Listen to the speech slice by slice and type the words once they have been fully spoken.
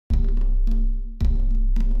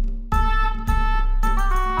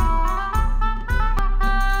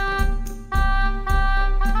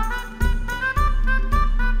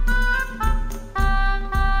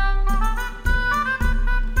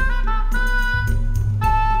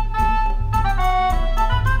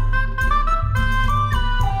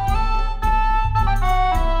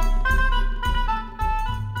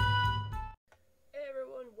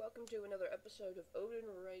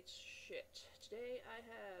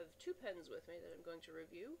have two pens with me that I'm going to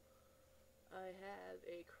review. I have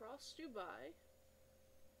a Cross Dubai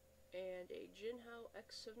and a Jinhao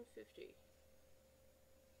x750.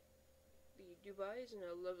 The Dubai is in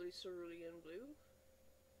a lovely cerulean blue,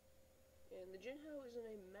 and the Jinhao is in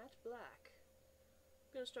a matte black.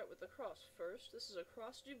 I'm going to start with the Cross first. This is a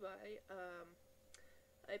Cross Dubai.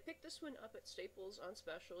 I picked this one up at Staples on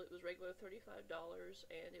special. It was regular $35,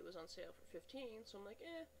 and it was on sale for $15, so I'm like,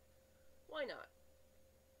 why not?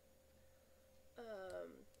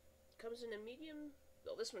 Comes in a medium,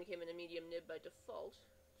 well, this one came in a medium nib by default.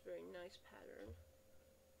 It's a very nice pattern.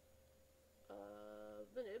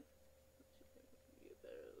 The nib. Let's see if I can give you a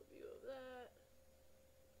better view of that.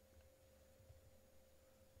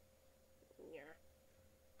 Yeah.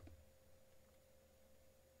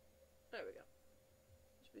 There we go.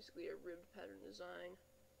 It's basically a ribbed pattern design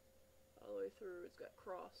all the way through. It's got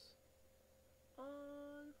cross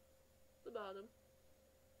on the bottom.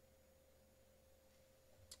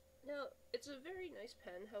 Now, it's a very nice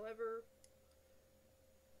pen, however,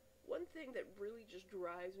 one thing that really just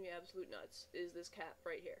drives me absolute nuts is this cap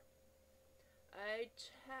right here. I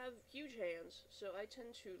have huge hands, so I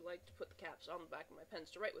tend to like to put the caps on the back of my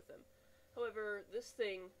pens to write with them. However, this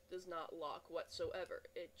thing does not lock whatsoever.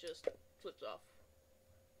 It just flips off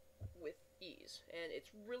with ease, and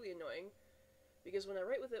it's really annoying, because when I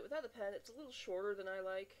write with it without the pen, it's a little shorter than I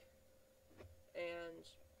like, and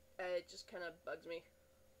it just kind of bugs me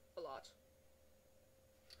a lot.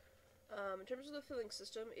 In terms of the filling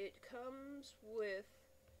system, it comes with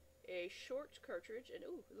a short cartridge, and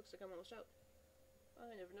ooh, it looks like I'm almost out.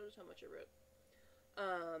 I never noticed how much I wrote.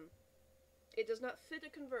 It does not fit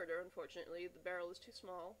a converter, unfortunately. The barrel is too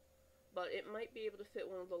small, but it might be able to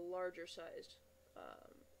fit one of the larger sized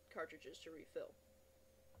cartridges to refill.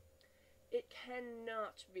 It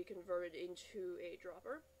cannot be converted into a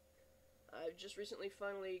dropper. I've just recently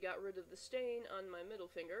finally got rid of the stain on my middle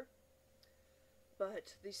finger,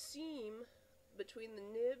 but the seam between the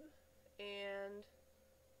nib and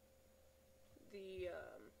the,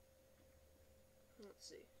 let's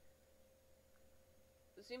see,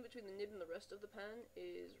 the seam between the nib and the rest of the pen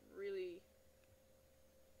is really,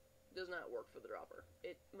 does not work for the dropper.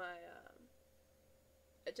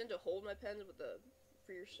 I tend to hold my pens with a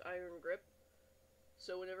fierce iron grip,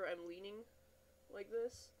 so whenever I'm leaning like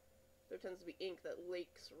this, there tends to be ink that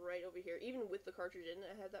lakes right over here. Even with the cartridge in,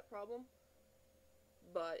 I had that problem,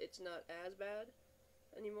 but it's not as bad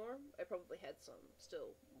anymore. I probably had some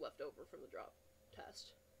still left over from the drop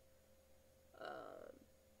test.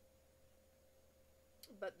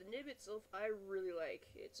 But the nib itself, I really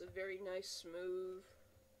like. It's a very nice, smooth,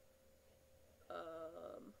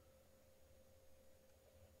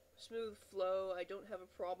 smooth flow. I don't have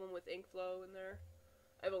a problem with ink flow in there.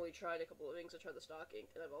 I've only tried a couple of inks. I tried the stock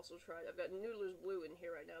ink, and I've got Noodler's Blue in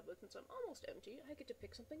here right now, but since I'm almost empty, I get to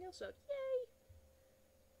pick something else out. Yay!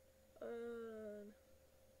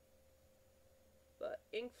 But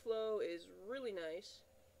ink flow is really nice.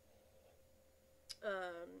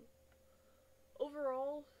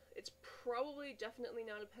 Overall, it's probably definitely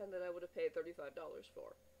not a pen that I would have paid $35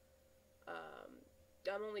 for.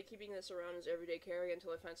 I'm only keeping this around as everyday carry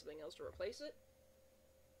until I find something else to replace it.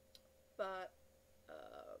 But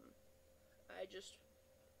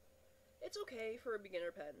it's okay for a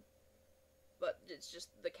beginner pen, but it's just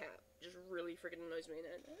the cap just really freaking annoys me,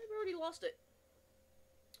 and I've already lost it.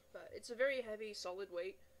 But it's a very heavy, solid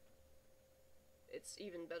weight. It's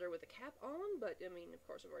even better with the cap on, but I mean, of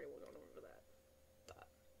course, I've already gone over that. But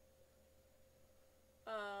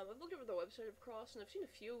I've looked over the website of Cross, and I've seen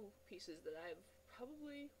a few pieces that I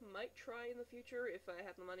probably might try in the future if I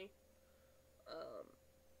have the money.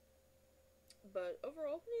 But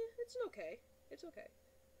overall, it's okay. It's okay.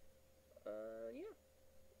 Yeah.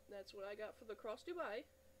 That's what I got for the Cross Dubai.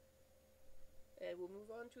 And we'll move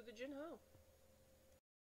on to the Jinhao.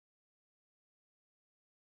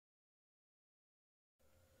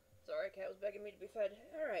 Sorry, cat was begging me to be fed.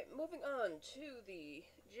 Alright, moving on to the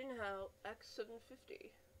Jinhao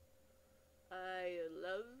x750. I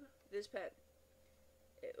love this pen.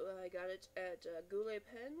 I got it at Goulet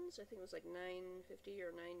Pens. I think it was like $9.50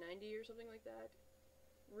 or $9.90 or something like that.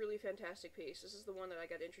 Really fantastic piece. This is the one that I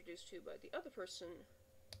got introduced to by the other person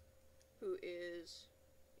who is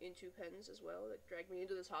into pens as well, that dragged me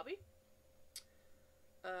into this hobby.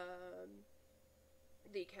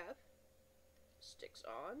 The cap sticks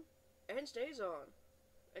on and stays on,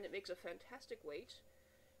 and it makes a fantastic weight,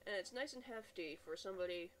 and it's nice and hefty for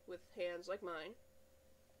somebody with hands like mine.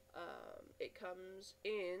 It comes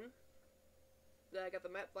in, I got the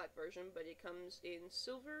matte black version, but it comes in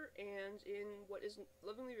silver and in what is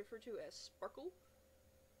lovingly referred to as sparkle.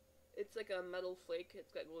 It's like a metal flake. It's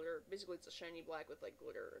got glitter. Basically, it's a shiny black with like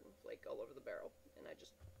glitter and flake all over the barrel. And I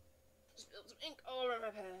just spilled some ink all over my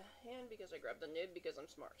hand because I grabbed the nib because I'm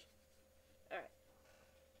smart. Alright.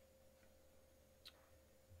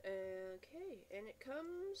 Okay, and it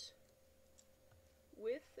comes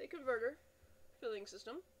with a converter filling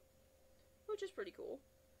system, which is pretty cool.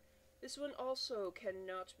 This one also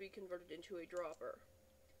cannot be converted into a dropper.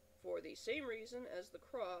 For the same reason as the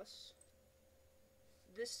cross,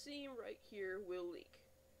 this seam right here will leak.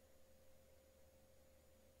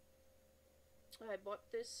 I bought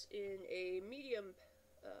this in a medium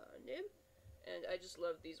nib, and I just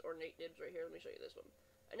love these ornate nibs right here. Let me show you this one.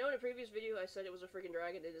 I know in a previous video I said it was a freaking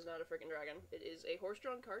dragon. It is not a freaking dragon. It is a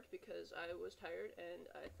horse-drawn cart because I was tired and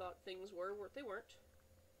I thought things were what they weren't.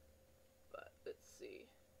 But let's see.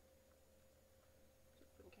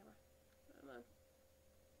 Camera. Come on.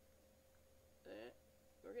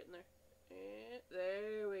 We're getting there.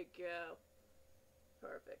 There we go.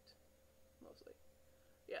 Perfect. Mostly.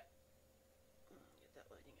 Yeah. Get that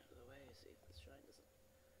lighting out of the way. See if this shine doesn't.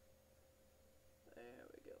 There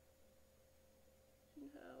we go.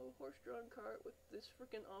 Jinhao horse-drawn cart with this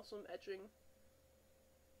freaking awesome etching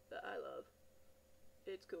that I love.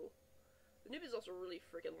 It's cool. The nib is also really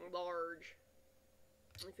freaking large.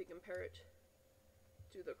 If you compare it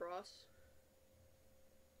to the cross.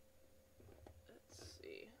 Let's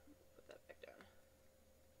see. Put that back down.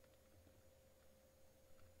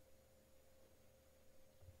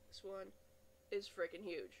 This one is freaking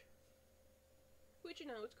huge. Which, you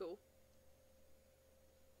know, it's cool.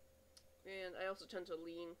 And I also tend to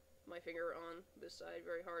lean my finger on this side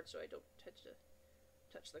very hard so I don't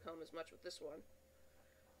touch the comb as much with this one.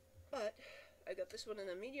 But I got this one in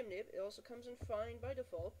a medium nib. It also comes in fine by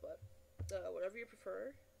default, but whatever you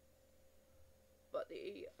prefer. But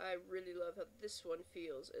I really love how this one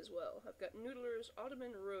feels as well. I've got Noodler's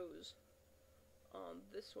Ottoman Rose on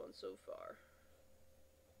this one so far.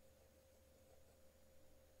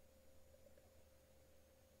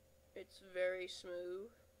 It's very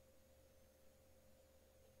smooth.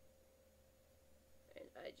 And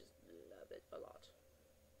I just love it a lot.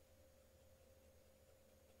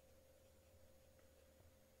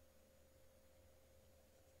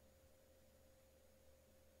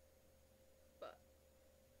 But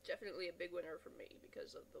definitely a big winner for me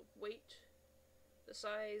because of the weight, the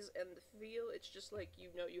size, and the feel. It's just like you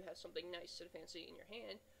know you have something nice and fancy in your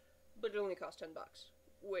hand, but it only costs $10,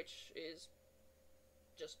 which is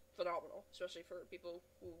just phenomenal, especially for people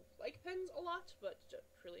who like pens a lot, but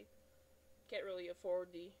really can't really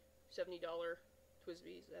afford the $70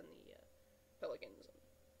 Twisbees and the Pelicans and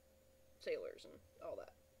Sailors and all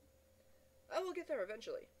that. I will get there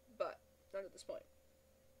eventually, but not at this point.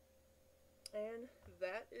 And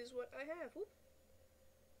that is what I have. Whoop.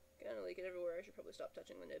 Kinda leak it everywhere. I should probably stop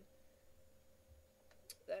touching the nib.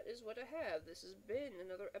 That is what I have. This has been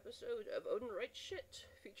another episode of Odin Writes Shit,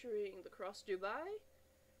 featuring the Cross Dubai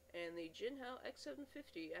and the Jinhao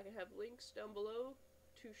x750. I can have links down below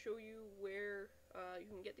to show you where you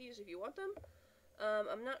can get these if you want them.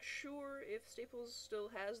 I'm not sure if Staples still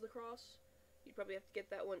has the Cross. You'd probably have to get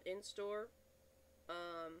that one in store.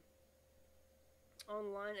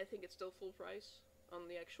 Online, I think it's still full price on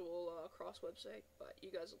the actual Cross website, but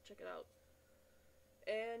you guys will check it out.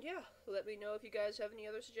 And yeah, let me know if you guys have any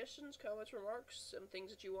other suggestions, comments, remarks, some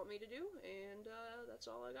things that you want me to do, and that's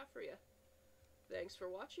all I got for you. Thanks for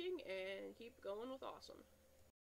watching, and keep going with awesome.